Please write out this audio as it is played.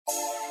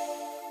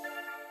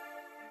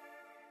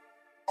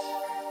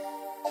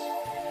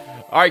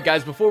All right,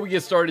 guys, before we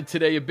get started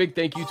today, a big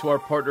thank you to our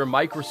partner,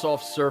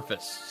 Microsoft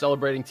Surface,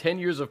 celebrating 10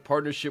 years of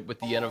partnership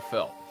with the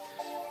NFL.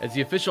 As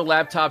the official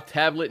laptop,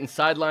 tablet, and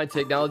sideline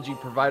technology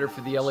provider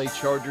for the LA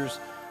Chargers,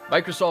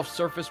 Microsoft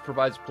Surface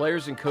provides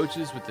players and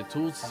coaches with the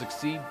tools to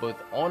succeed both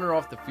on and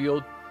off the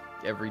field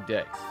every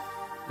day.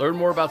 Learn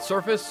more about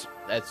Surface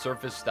at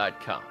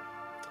surface.com.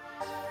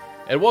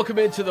 And welcome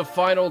into the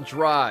final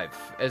drive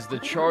as the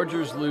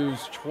Chargers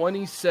lose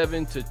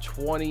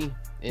 27-20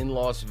 in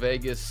Las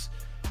Vegas.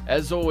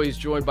 As always,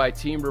 joined by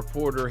team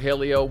reporter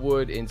Haley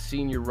Elwood and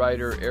senior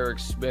writer Eric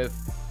Smith.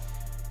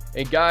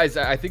 And guys,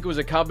 I think it was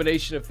a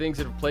combination of things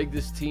that have plagued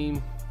this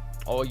team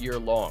all year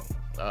long.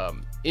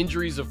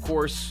 Injuries, of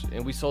course,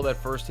 and we saw that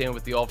firsthand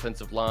with the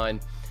offensive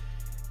line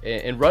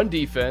and run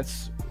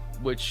defense,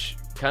 which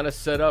kind of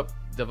set up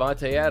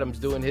Davante Adams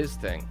doing his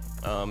thing.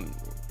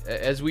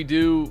 As we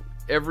do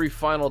every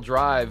final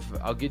drive,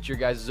 I'll get your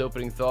guys'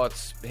 opening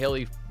thoughts.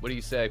 Haley, what do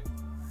you say?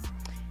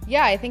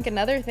 Yeah, I think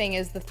another thing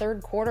is the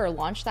third quarter,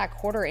 launch that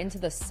quarter into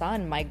the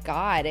sun. My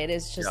God, it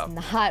is just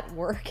not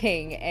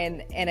working.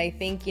 And I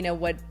think, you know,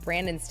 what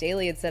Brandon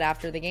Staley had said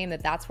after the game,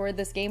 that's where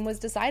this game was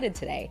decided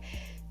today.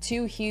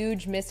 Two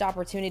huge missed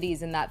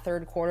opportunities in that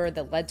third quarter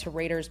that led to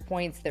Raiders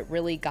points that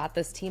really got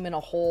this team in a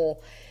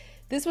hole.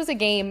 This was a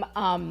game,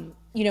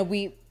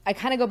 I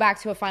kind of go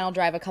back to a final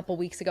drive a couple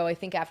weeks ago, I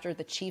think after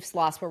the Chiefs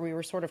loss, where we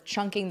were sort of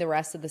chunking the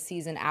rest of the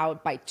season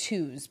out by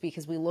twos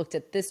because we looked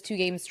at this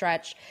 2-game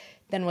stretch,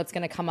 then what's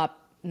going to come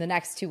up in the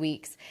next 2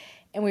 weeks.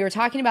 And we were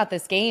talking about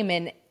this game,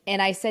 and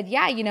I said,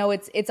 yeah, you know,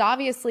 it's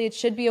obviously it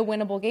should be a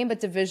winnable game, but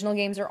divisional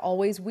games are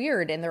always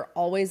weird, and they're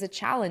always a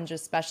challenge,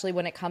 especially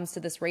when it comes to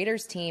this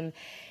Raiders team.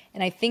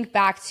 And I think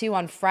back to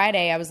on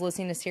Friday, I was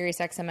listening to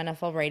SiriusXM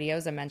NFL Radio,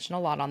 as I mentioned a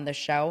lot on this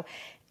show,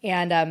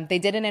 and they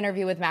did an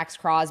interview with Max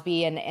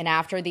Crosby, and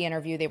after the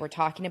interview, they were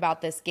talking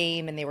about this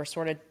game, and they were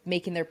sort of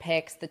making their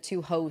picks, the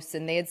two hosts,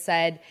 and they had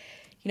said,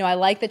 you know, I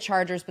like the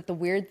Chargers, but the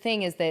weird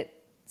thing is that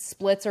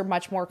splits are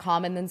much more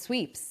common than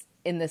sweeps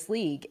in this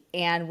league.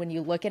 And when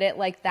you look at it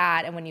like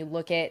that, and when you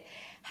look at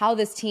how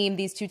these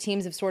two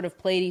teams have sort of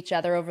played each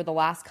other over the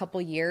last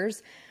couple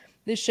years,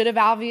 this should have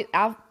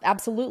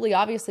absolutely,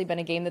 obviously been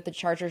a game that the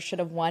Chargers should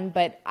have won.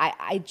 But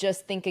I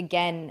just think,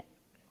 again,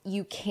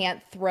 you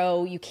can't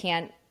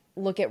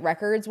look at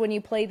records when you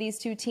play these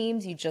two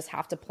teams. You just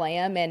have to play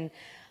them. And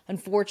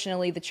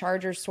unfortunately, the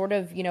Chargers sort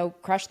of,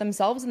 crushed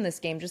themselves in this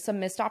game. Just some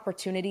missed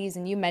opportunities.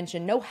 And you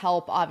mentioned no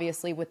help,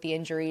 obviously, with the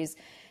injuries,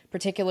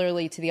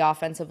 particularly to the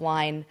offensive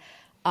line.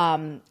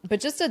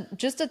 But just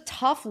a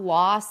tough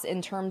loss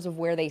in terms of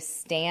where they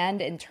stand,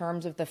 in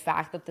terms of the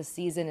fact that the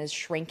season is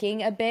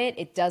shrinking a bit.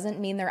 It doesn't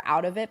mean they're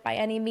out of it by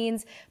any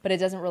means, but it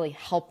doesn't really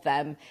help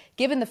them,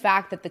 given the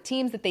fact that the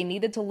teams that they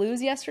needed to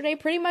lose yesterday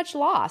pretty much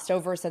lost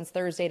over since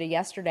Thursday to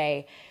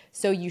yesterday.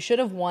 So you should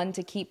have won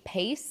to keep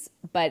pace,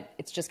 but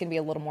it's just going to be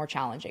a little more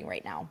challenging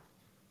right now.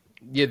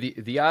 Yeah,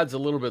 the odds a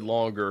little bit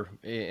longer,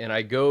 and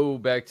I go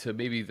back to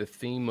maybe the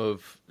theme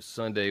of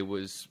Sunday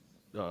was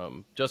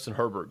Justin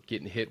Herbert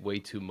getting hit way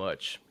too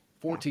much.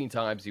 14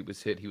 times he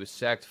was hit. He was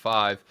sacked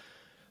 5.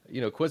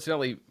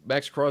 Coincidentally,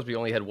 Max Crosby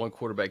only had one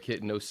quarterback hit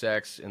and no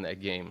sacks in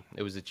that game.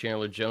 It was the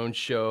Chandler Jones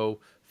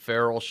show.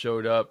 Farrell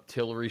showed up.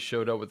 Tillery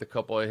showed up with a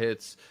couple of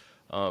hits.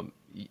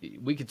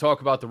 We could talk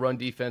about the run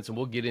defense, and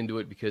we'll get into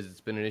it because it's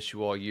been an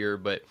issue all year.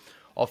 But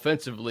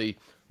offensively,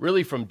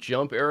 really from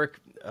jump, Eric,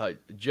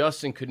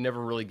 Justin could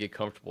never really get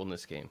comfortable in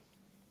this game.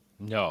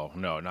 No,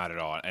 not at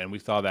all. And we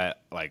saw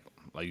that, like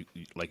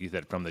you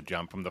said, from the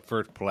jump, from the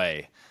first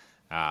play.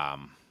 I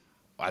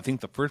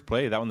think the first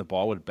play, that when the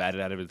ball was batted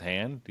out of his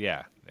hand,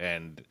 yeah.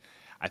 And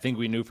I think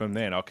we knew from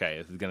then, okay,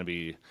 this is going to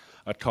be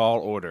a tall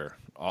order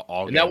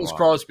all and that was long.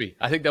 Crosby.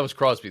 I think that was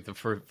Crosby, the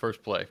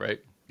first play,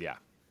 right?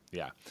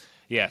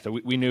 Yeah, so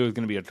we knew it was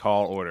going to be a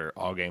tall order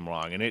all game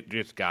long, and it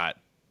just got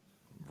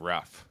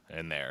rough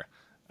in there.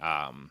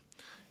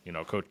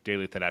 Coach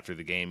Daly said after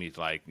the game, he's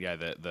like, yeah,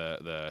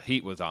 the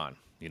heat was on,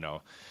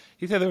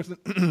 He said there was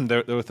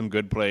there was some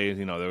good plays,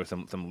 there was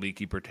some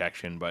leaky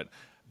protection, but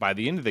by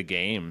the end of the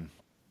game,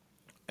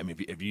 I mean,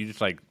 if you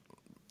just like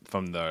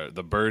from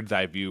the bird's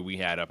eye view we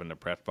had up in the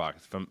press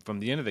box, from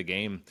the end of the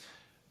game,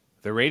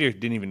 the Raiders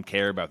didn't even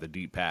care about the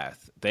deep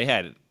pass. They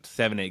had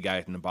 7-8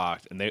 guys in the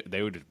box, and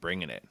they were just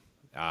bringing it.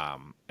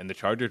 And the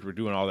Chargers were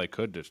doing all they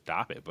could to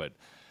stop it, but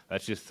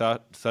that's just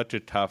such a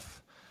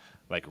tough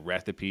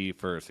recipe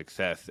for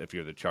success if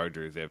you're the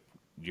Chargers. If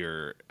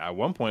you're at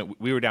one point,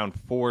 we were down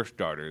 4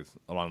 starters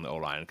along the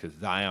O-line because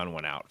Zion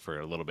went out for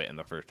a little bit in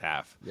the first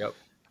half. Yep.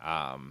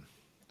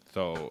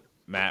 So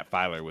Matt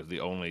Filer was the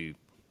only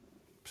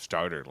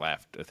starter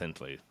left,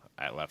 essentially,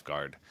 at left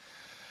guard.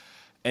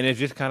 And it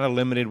just kind of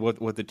limited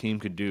what the team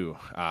could do.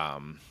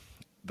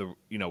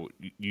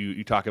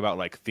 You talk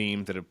about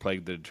themes that have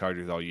plagued the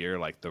Chargers all year,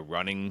 like the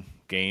running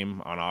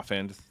game on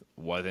offense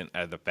wasn't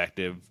as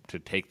effective to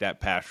take that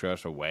pass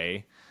rush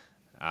away.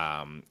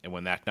 And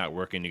when that's not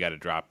working, you got to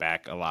drop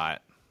back a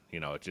lot.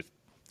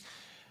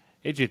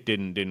 It just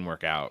didn't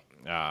work out.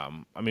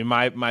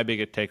 My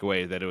biggest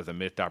takeaway is that it was a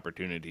missed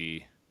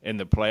opportunity in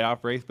the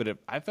playoff race, but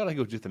I felt like it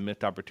was just a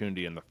missed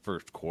opportunity in the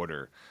first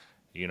quarter.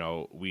 We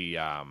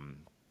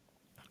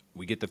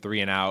get the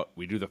 3 and out,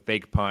 we do the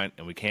fake punt,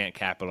 and we can't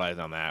capitalize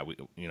on that. We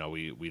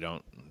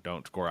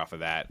don't score off of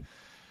that.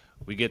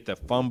 We get the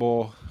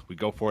fumble, we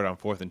go for it on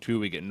 4th and 2,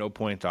 we get no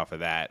points off of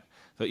that.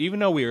 So even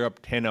though we were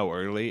up 10-0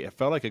 early, it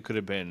felt like it could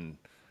have been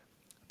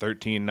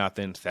 13-0,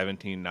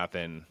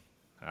 17-0,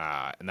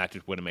 and that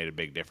just would have made a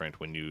big difference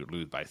when you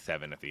lose by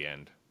 7 at the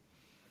end.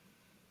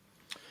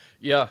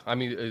 Yeah, I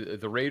mean,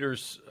 the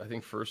Raiders, I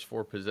think, first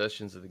 4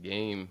 possessions of the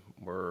game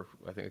were,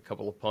 I think, a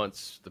couple of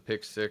punts, the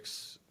pick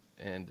 6,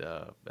 and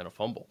a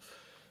fumble.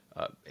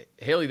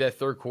 Haley, that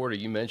third quarter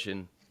you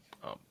mentioned,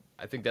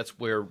 I think that's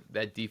where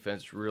that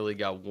defense really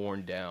got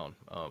worn down.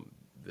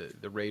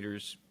 The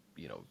Raiders,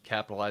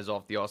 capitalized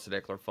off the Austin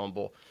Ekeler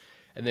fumble,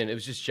 and then it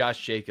was just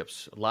Josh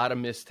Jacobs, a lot of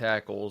missed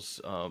tackles.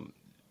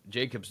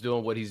 Jacobs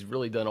doing what he's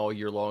really done all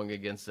year long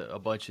against a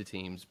bunch of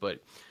teams,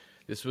 but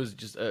this was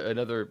just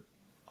another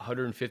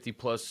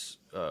 150-plus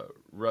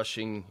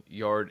rushing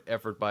yard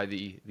effort by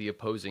the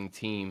opposing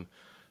team.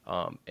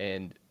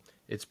 And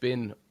it's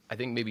been, I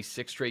think, maybe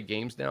 6 straight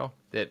games now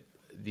that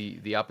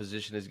the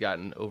opposition has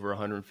gotten over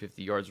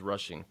 150 yards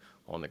rushing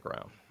on the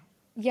ground.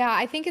 Yeah,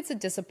 I think it's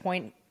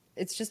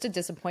just a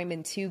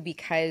disappointment, too,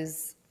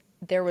 because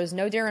there was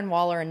no Darren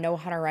Waller and no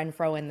Hunter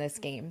Renfrow in this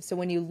game. So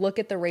when you look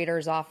at the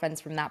Raiders' offense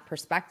from that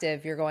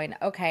perspective, you're going,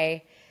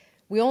 okay,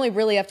 we only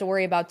really have to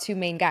worry about 2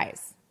 main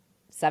guys,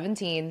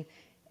 17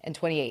 and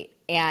 28.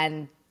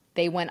 And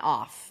they went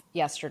off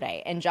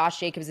yesterday. And Josh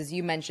Jacobs, as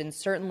you mentioned,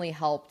 certainly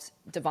helped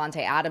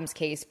Davante Adams'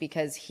 case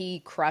because he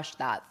crushed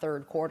that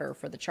third quarter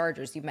for the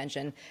Chargers. You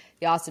mentioned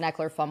the Austin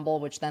Ekeler fumble,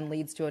 which then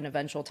leads to an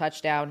eventual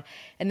touchdown.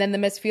 And then the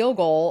missed field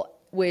goal,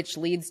 which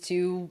leads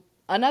to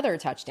another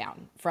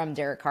touchdown from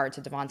Derek Carr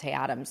to Davante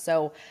Adams.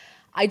 So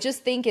I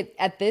just think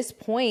at this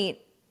point,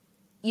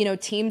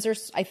 teams are,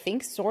 I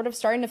think, sort of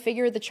starting to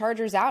figure the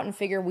Chargers out and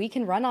figure we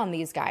can run on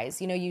these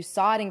guys. You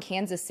saw it in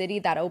Kansas City,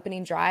 that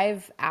opening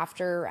drive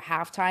after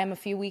halftime a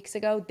few weeks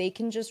ago. They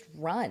can just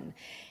run.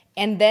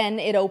 And then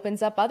it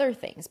opens up other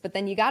things. But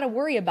then you got to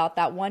worry about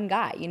that one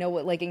guy.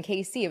 Like in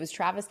KC, it was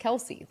Travis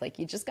Kelce. Like,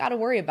 you just got to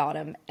worry about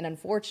him. And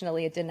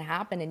unfortunately, it didn't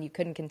happen, and you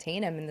couldn't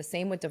contain him. And the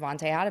same with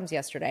Davante Adams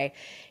yesterday.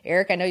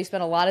 Eric, I know you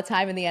spent a lot of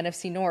time in the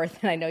NFC North,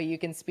 and I know you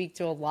can speak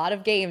to a lot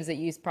of games that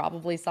you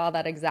probably saw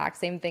that exact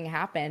same thing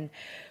happen.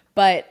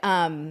 But,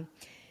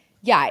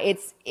 yeah,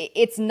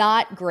 it's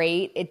not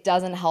great. It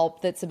doesn't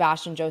help that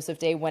Sebastian Joseph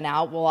Day went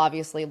out. We'll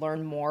obviously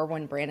learn more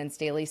when Brandon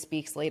Staley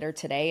speaks later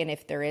today. And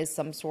if there is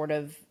some sort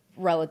of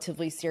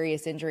relatively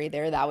serious injury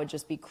there, that would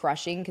just be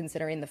crushing,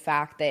 considering the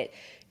fact that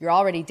you're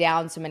already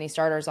down so many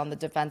starters on the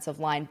defensive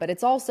line. But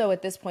it's also,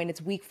 at this point,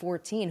 it's week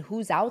 14.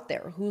 Who's out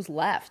there? Who's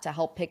left to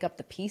help pick up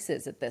the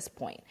pieces at this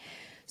point?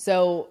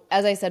 So,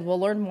 as I said, we'll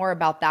learn more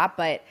about that.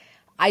 But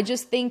I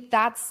just think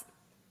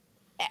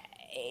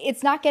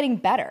it's not getting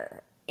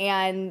better.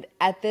 And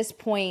at this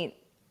point,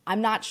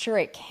 I'm not sure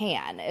it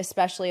can,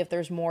 especially if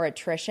there's more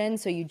attrition.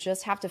 So you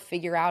just have to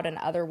figure out in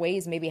other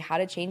ways maybe how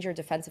to change your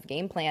defensive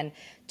game plan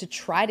to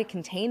try to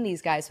contain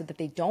these guys so that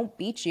they don't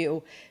beat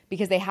you,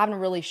 because they haven't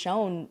really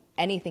shown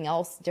anything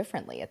else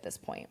differently at this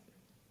point.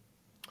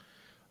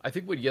 I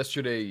think what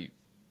yesterday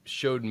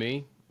showed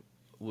me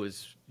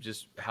was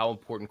just how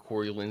important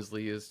Corey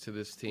Linsley is to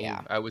this team.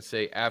 Yeah. I would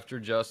say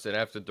after Justin,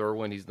 after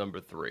Derwin, he's number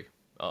 3.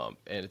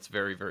 And it's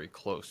very, very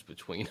close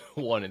between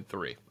 1 and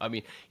 3. I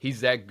mean,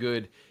 he's that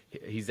good.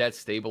 He's that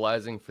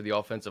stabilizing for the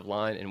offensive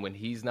line. And when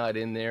he's not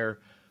in there,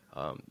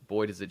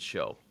 boy, does it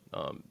show.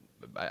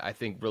 I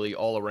think really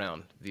all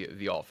around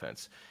the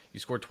offense. You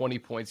scored 20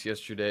 points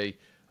yesterday.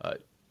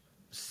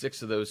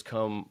 6 of those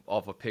come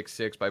off a pick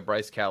 6 by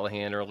Bryce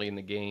Callahan early in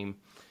the game.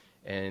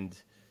 And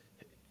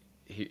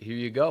here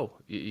you go.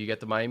 You got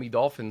the Miami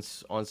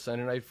Dolphins on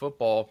Sunday Night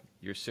Football.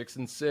 You're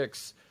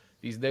 6-6.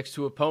 These next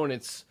 2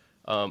 opponents,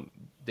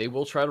 they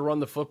will try to run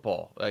the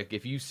football. Like,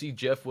 if you see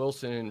Jeff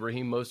Wilson and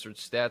Raheem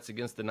Mostert's stats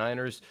against the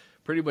Niners,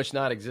 pretty much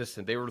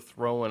non-existent. They were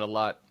throwing a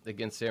lot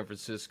against San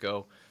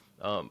Francisco.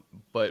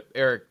 But,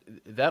 Eric,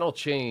 that'll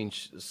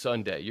change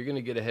Sunday. You're going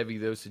to get a heavy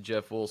dose of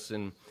Jeff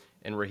Wilson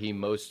and Raheem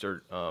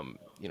Mostert,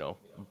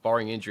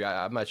 barring injury.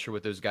 I'm not sure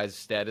what those guys'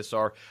 status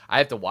are. I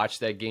have to watch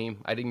that game.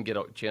 I didn't get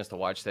a chance to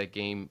watch that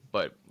game,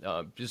 but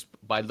just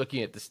by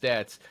looking at the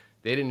stats,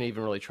 they didn't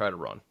even really try to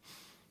run.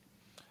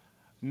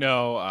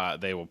 No,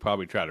 they will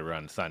probably try to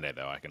run Sunday,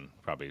 though. I can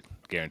probably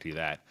guarantee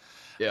that.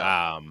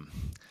 Yeah.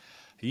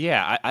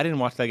 I didn't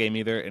watch that game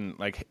either. And,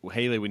 like,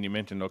 Haley, when you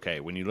mentioned, okay,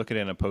 when you look at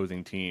an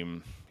opposing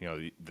team,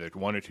 there's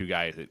 1 or 2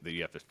 guys that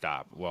you have to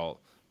stop. Well,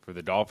 for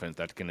the Dolphins,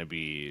 that's going to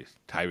be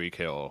Tyreek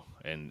Hill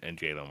and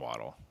Jalen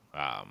Waddle.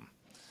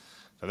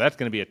 So that's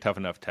going to be a tough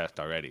enough test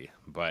already.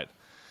 But,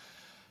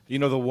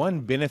 the one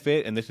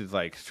benefit, and this is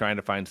like trying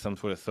to find some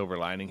sort of silver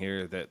lining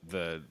here, that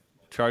the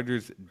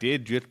Chargers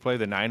did just play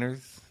the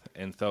Niners.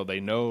 And so they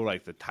know,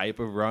 like, the type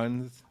of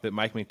runs that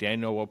Mike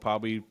McDaniel will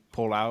probably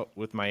pull out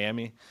with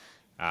Miami.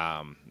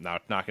 Now,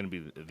 it's not going to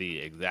be the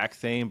exact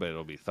same, but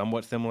it'll be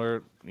somewhat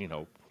similar,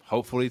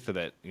 hopefully, so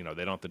that they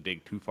don't have to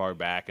dig too far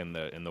back in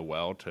the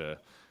well to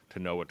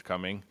know what's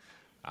coming.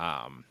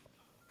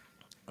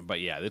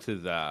 But yeah, this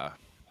is a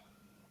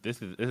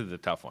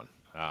tough one.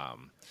 I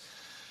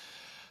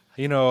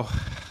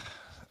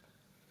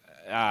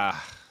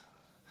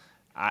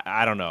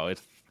don't know.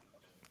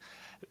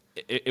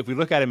 If we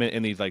look at them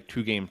in these like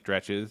 2-game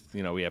stretches,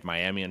 we have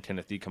Miami and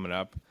Tennessee coming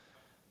up.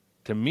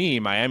 To me,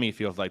 Miami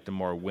feels like the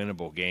more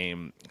winnable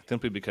game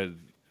simply because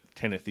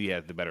Tennessee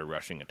has the better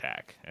rushing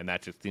attack, and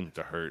that just seems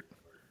to hurt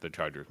the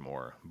Chargers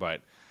more. But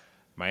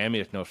Miami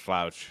is no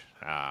slouch.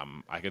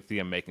 I could see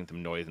them making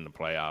some noise in the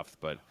playoffs,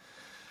 but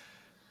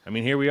I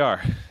mean, here we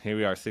are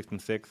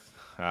 6-6.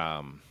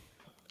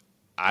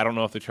 I don't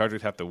know if the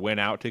Chargers have to win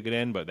out to get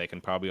in, but they can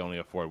probably only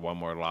afford one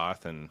more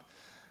loss, and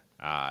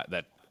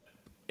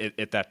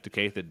if that's the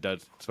case, it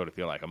does sort of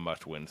feel like a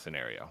must-win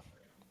scenario.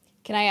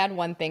 Can I add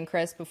one thing,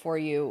 Chris, before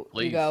you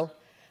go?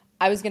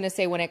 I was going to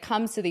say, when it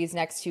comes to these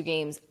next 2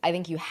 games, I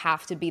think you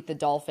have to beat the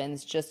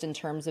Dolphins just in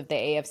terms of the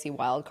AFC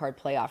wildcard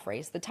playoff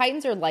race. The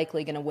Titans are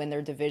likely going to win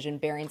their division,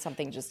 barring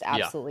something just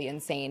absolutely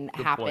insane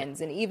happens.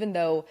 Point. And even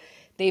though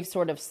they've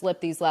sort of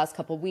slipped these last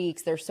couple of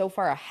weeks, they're so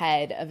far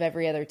ahead of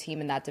every other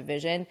team in that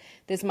division.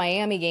 This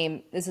Miami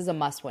game, this is a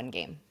must-win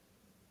game.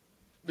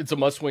 It's a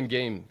must-win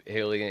game,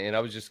 Haley, and I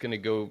was just going to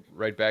go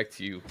right back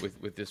to you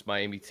with this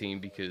Miami team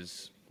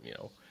because,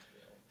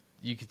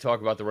 you could talk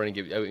about the running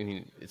game. I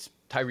mean, it's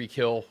Tyreek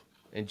Hill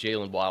and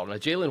Jalen Waddle. Now,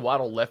 Jalen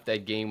Waddle left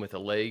that game with a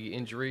leg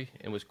injury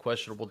and was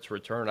questionable to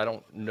return. I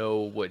don't know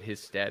what his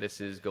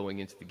status is going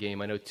into the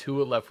game. I know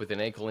Tua left with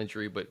an ankle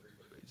injury, but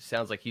it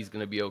sounds like he's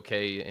going to be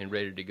okay and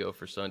ready to go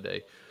for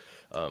Sunday.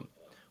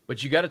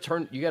 But you got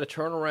to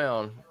turn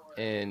around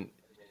and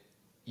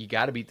you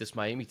got to beat this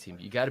Miami team.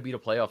 You got to beat a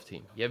playoff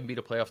team. You haven't beat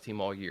a playoff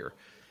team all year.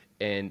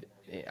 And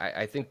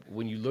I think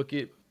when you look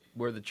at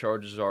where the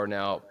Chargers are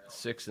now,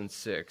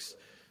 6-6,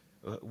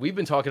 we've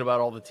been talking about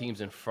all the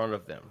teams in front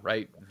of them,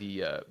 right?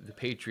 The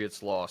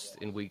Patriots lost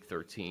in Week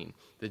 13.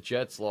 The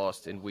Jets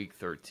lost in Week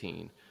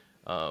 13.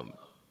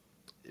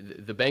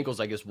 The Bengals,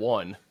 I guess,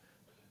 won.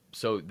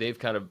 So they've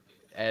kind of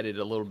added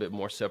a little bit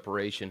more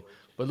separation.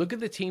 But look at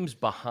the teams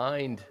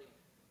behind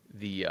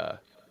the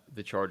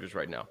Chargers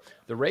right now.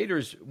 The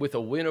Raiders, with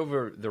a win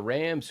over the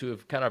Rams, who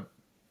have kind of,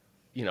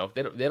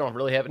 they don't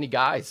really have any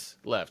guys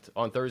left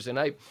on Thursday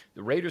night.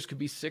 The Raiders could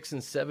be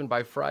 6-7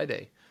 by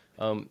Friday.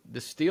 The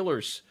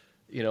Steelers,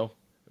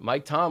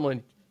 Mike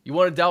Tomlin. You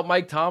want to doubt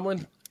Mike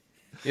Tomlin?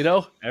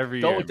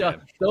 Every don't year,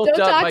 doubt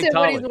Mike Tomlin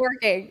when he's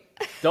working.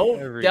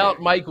 Don't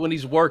doubt Mike when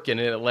he's working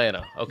in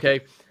Atlanta.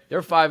 Okay,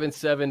 they're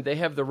 5-7. They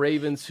have the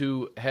Ravens,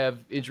 who have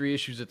injury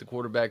issues at the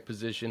quarterback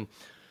position.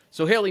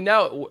 So Haley,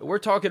 now we're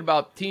talking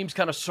about teams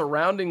kind of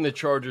surrounding the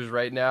Chargers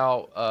right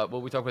now.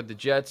 When we talk about the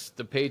Jets,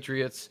 the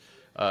Patriots,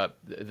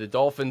 the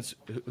Dolphins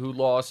who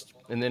lost,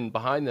 and then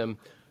behind them,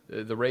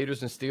 the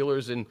Raiders and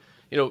Steelers. And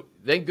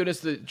thank goodness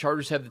the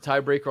Chargers have the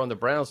tiebreaker on the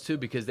Browns, too,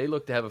 because they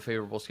look to have a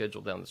favorable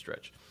schedule down the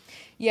stretch.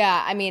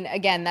 Yeah, I mean,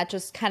 again, that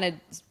just kind of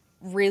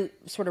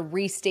sort of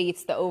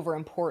restates the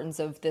overimportance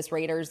of this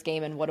Raiders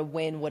game and what a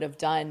win would have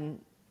done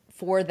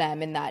for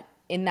them in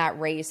that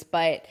race.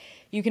 But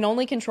you can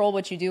only control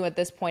what you do at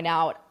this point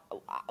out.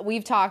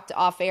 We've talked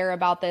off air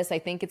about this. I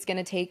think it's going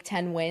to take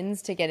 10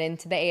 wins to get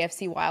into the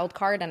AFC wild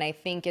card. And I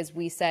think, as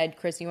we said,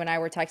 Chris, you and I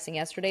were texting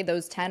yesterday,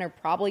 those 10 are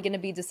probably going to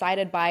be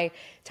decided by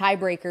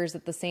tiebreakers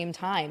at the same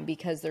time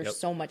because there's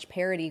so much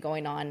parity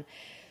going on.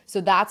 So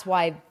that's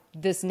why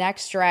this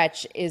next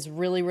stretch is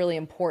really, really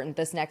important.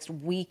 This next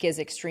week is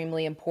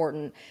extremely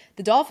important.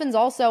 The Dolphins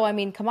also, I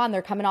mean, come on,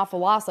 they're coming off a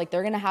loss. Like,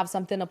 they're going to have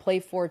something to play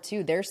for,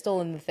 too. They're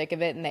still in the thick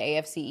of it in the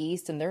AFC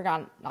East, and they're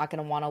not going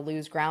to want to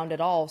lose ground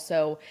at all.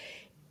 So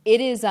it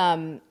is,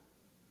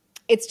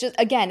 it's just,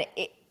 again,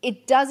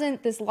 it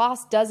doesn't, this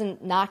loss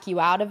doesn't knock you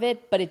out of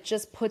it, but it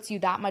just puts you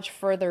that much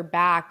further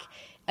back.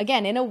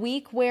 Again, in a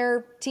week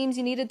where teams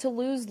you needed to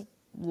lose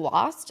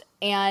lost,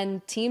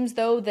 and teams,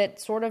 though,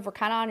 that sort of are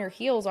kind of on your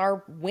heels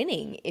are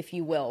winning, if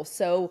you will.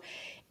 So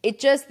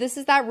this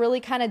is that really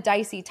kind of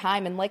dicey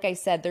time. And like I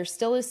said, there's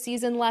still a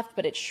season left,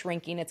 but it's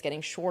shrinking. It's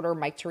getting shorter.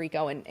 Mike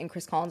Tirico and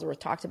Chris Collinsworth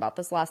talked about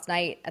this last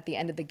night at the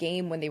end of the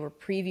game when they were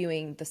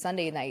previewing the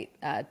Sunday night,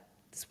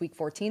 this Week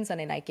 14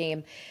 Sunday night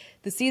game.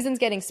 The season's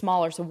getting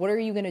smaller, so what are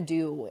you going to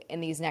do in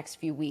these next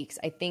few weeks?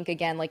 I think,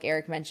 again, like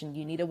Eric mentioned,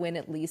 you need to win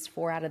at least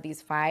 4 out of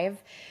these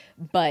 5.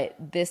 But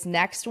this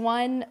next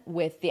one,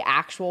 with the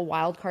actual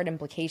wild card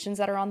implications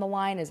that are on the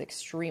line, is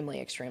extremely,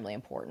 extremely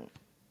important.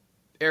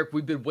 Eric,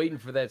 we've been waiting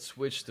for that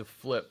switch to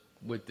flip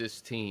with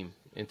this team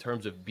in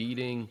terms of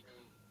beating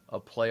a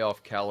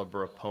playoff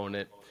caliber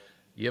opponent.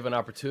 You have an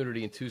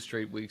opportunity in 2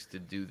 straight weeks to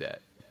do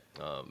that.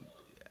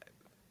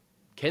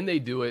 Can they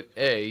do it,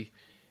 A?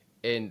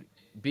 And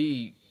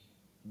B,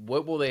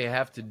 what will they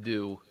have to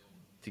do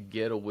to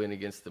get a win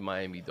against the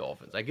Miami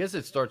Dolphins? I guess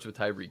it starts with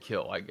Tyreek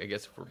Hill, I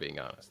guess, if we're being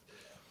honest.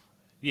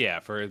 Yeah,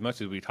 for as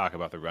much as we talk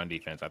about the run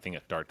defense, I think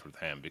it starts with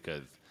him,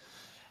 because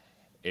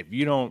if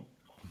you don't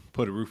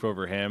put a roof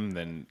over him,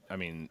 then, I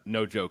mean,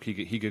 no joke,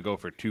 he could go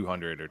for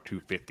 200 or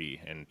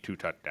 250 and 2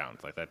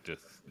 touchdowns. Like, that's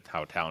just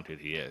how talented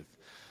he is.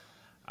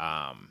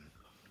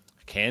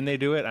 Can they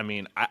do it? I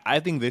mean, I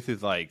think this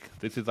is like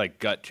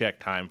gut check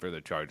time for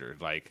the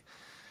Chargers. Like,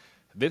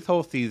 this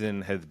whole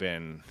season has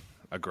been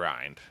a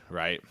grind,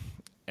 right?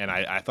 And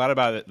I thought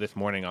about it this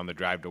morning on the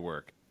drive to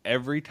work.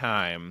 Every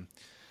time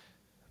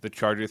the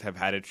Chargers have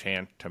had a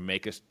chance to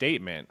make a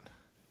statement,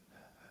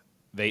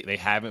 they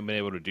haven't been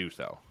able to do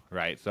so,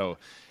 right? So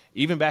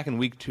even back in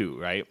week 2,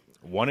 right,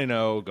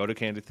 1-0, go to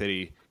Kansas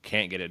City,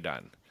 can't get it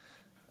done.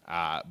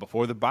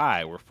 Before the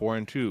bye, we're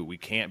 4-2. We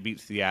can't beat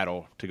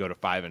Seattle to go to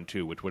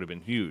 5-2, which would have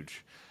been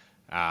huge.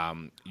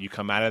 You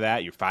come out of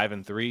that, you're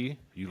 5-3.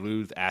 You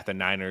lose at the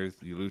Niners,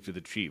 you lose to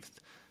the Chiefs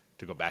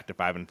to go back to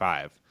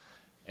 5-5.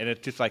 And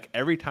it's just like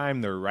every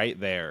time they're right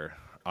there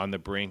on the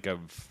brink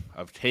of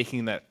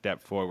taking that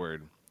step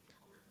forward,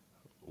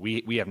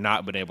 we have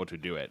not been able to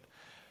do it.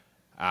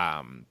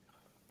 And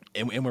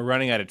we're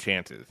running out of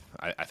chances.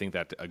 I think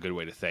that's a good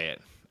way to say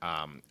it.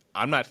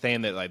 I'm not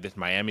saying that like this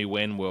Miami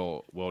win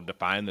will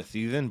define the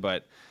season,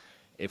 but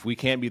if we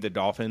can't beat the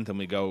Dolphins and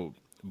we go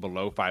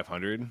below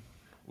 500,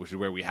 which is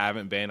where we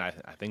haven't been, I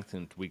think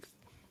since week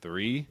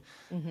 3,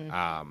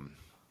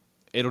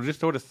 it'll just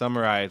sort of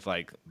summarize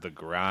like the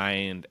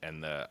grind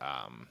and the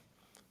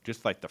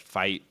just like the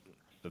fight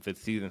that this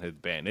season has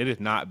been. It has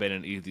not been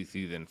an easy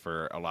season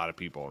for a lot of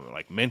people,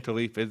 like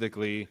mentally,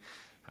 physically.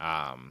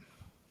 I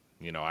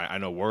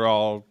know we're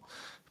all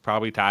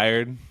probably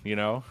tired,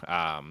 and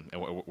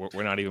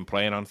we're not even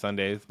playing on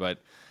Sundays, but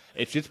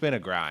it's just been a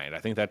grind. I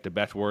think that's the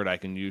best word I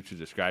can use to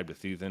describe the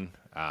season.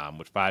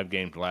 With 5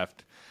 games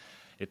left,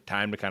 it's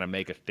time to kind of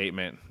make a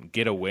statement,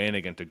 get a win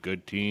against a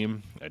good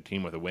team, a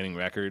team with a winning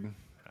record.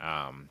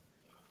 And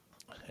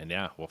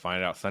yeah, we'll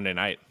find out Sunday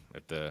night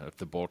if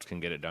the Bolts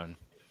can get it done.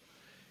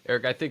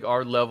 Eric, I think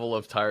our level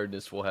of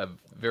tiredness will have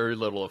very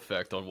little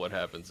effect on what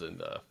happens in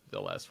the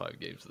last 5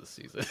 games of the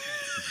season.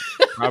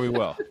 Probably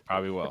will.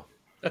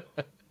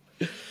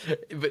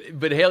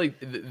 But Haley,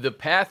 the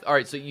path. All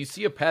right, so you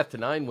see a path to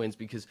 9 wins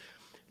because,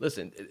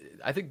 listen,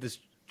 I think this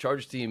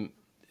Chargers team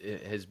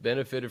has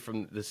benefited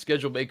from the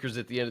schedule makers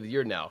at the end of the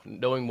year now,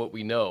 knowing what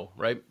we know,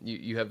 right?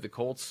 You have the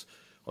Colts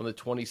on the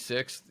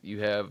 26th. You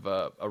have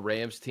a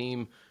Rams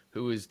team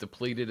who is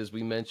depleted, as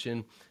we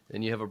mentioned,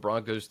 and you have a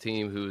Broncos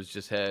team who has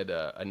just had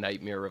a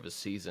nightmare of a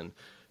season.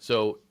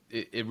 So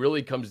it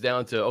really comes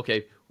down to,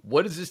 okay,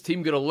 what is this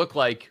team going to look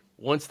like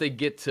once they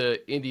get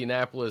to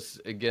Indianapolis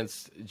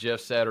against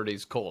Jeff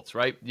Saturday's Colts,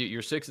 right?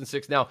 You're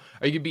 6-6 now.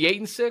 Are you going to be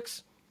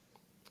 8-6?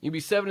 You'll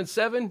be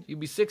 7-7. You'll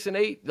be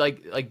 6-8.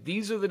 Like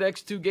these are the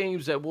next 2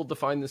 games that will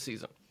define the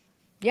season.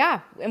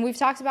 Yeah, and we've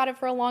talked about it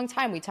for a long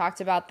time. We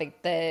talked about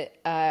the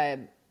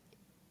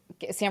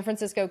San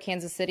Francisco,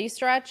 Kansas City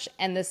stretch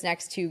and this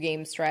next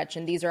 2-game stretch,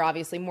 and these are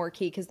obviously more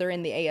key because they're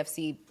in the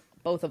AFC,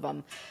 both of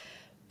them.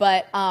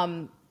 But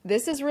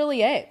this is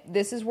really it.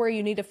 This is where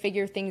you need to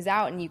figure things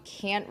out, and you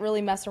can't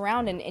really mess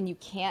around, and you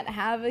can't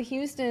have a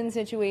Houston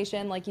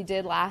situation like you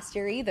did last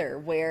year either,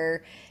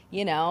 where,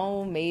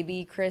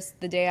 maybe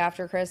the day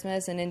after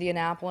Christmas in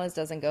Indianapolis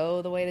doesn't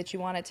go the way that you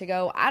want it to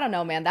go. I don't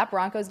know, man. That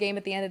Broncos game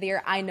at the end of the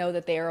year, I know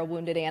that they are a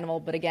wounded animal,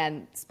 but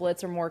again,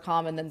 splits are more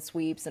common than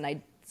sweeps, and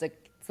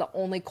it's the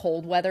only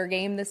cold weather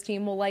game this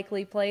team will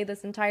likely play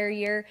this entire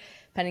year,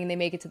 pending they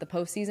make it to the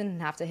postseason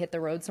and have to hit the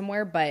road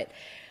somewhere. But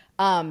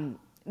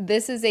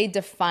this is a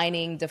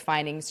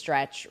defining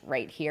stretch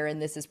right here,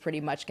 and this is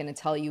pretty much going to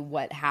tell you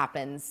what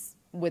happens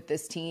with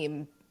this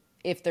team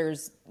if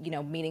there's,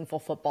 meaningful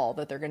football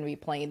that they're going to be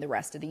playing the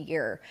rest of the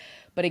year.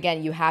 But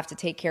again, you have to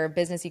take care of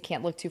business. You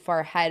can't look too far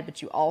ahead,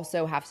 but you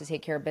also have to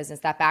take care of business.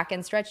 That back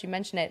end stretch, you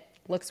mentioned it,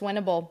 looks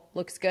winnable,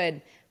 looks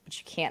good. But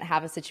you can't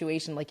have a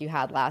situation like you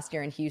had last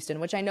year in Houston,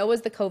 which I know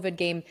was the COVID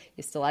game.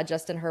 You still had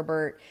Justin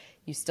Herbert.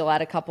 You still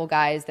had a couple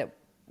guys that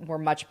were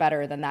much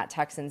better than that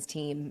Texans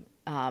team,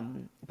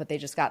 but they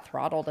just got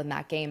throttled in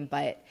that game.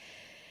 But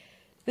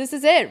this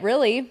is it,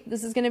 really.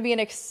 This is going to be an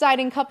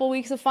exciting couple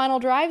weeks of final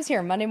drives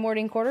here, Monday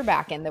morning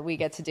quarterbacking that we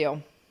get to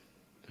do.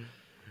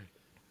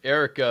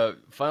 Eric,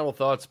 final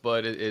thoughts,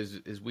 bud,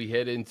 as we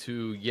head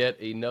into yet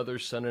another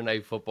Sunday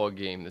night football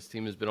game. This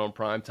team has been on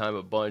primetime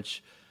a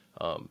bunch.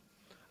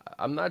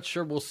 I'm not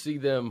sure we'll see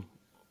them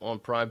on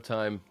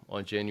primetime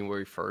on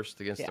January 1st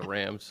against the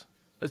Rams.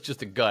 That's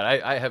just a gut.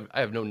 I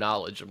have no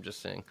knowledge. I'm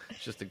just saying.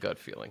 It's just a gut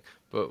feeling.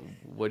 But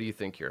what do you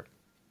think here?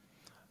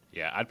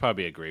 Yeah, I'd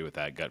probably agree with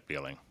that gut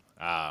feeling.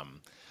 I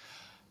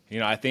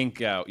think,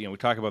 we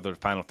talk about the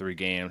final 3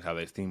 games, how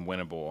they seem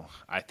winnable.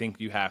 I think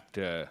you have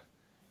to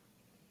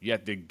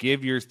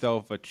give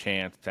yourself a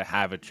chance to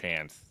have a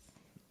chance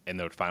in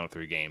those final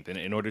 3 games. And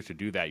in order to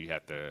do that, you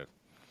have to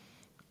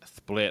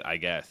split, I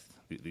guess,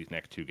 these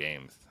next 2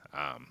 games.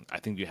 I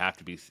think you have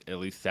to be at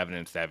least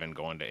 7-7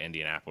 going to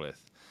Indianapolis.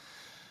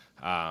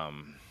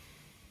 And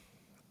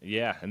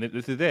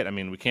this is it. I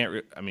mean, we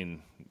can't.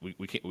 We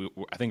can't.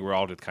 I think we're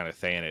all just kind of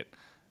saying it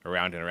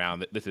around and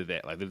around. This is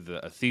it. Like, this is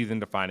a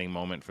season-defining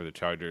moment for the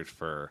Chargers.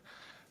 For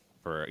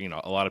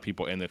a lot of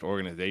people in this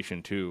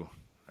organization too.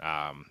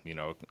 How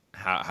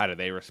do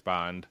they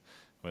respond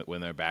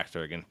when their backs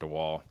are against the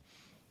wall?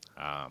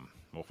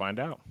 We'll find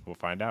out.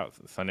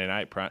 Sunday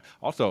night.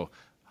 Also,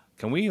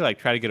 Can we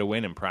try to get a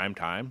win in prime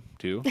time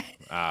too?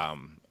 I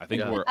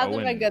think we're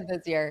hasn't been good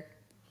this year.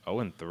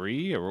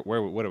 0-3, or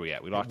what are we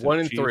at? We lost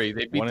 1-3.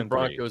 They beat the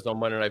Broncos on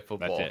Monday Night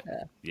Football. That's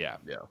it.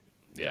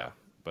 Yeah.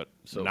 But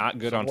So not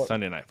good on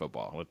Sunday Night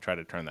Football. We'll try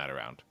to turn that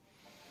around.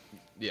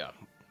 Yeah.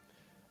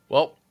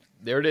 Well,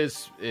 there it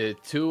is.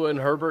 Tua and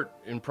Herbert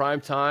in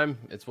prime time.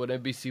 It's what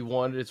NBC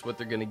wanted. It's what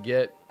they're going to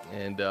get,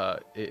 and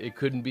it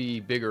couldn't be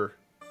bigger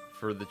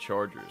for the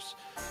Chargers.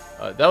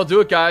 That'll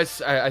do it,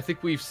 guys. I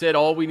think we've said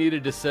all we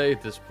needed to say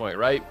at this point,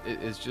 right?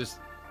 It's just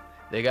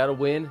they got to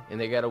win, and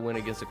they got to win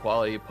against a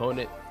quality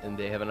opponent, and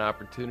they have an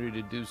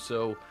opportunity to do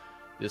so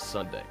this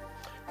Sunday.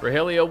 For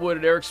Haley Elwood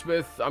and Eric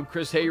Smith, I'm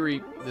Chris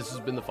Hayre. This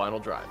has been The Final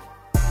Drive.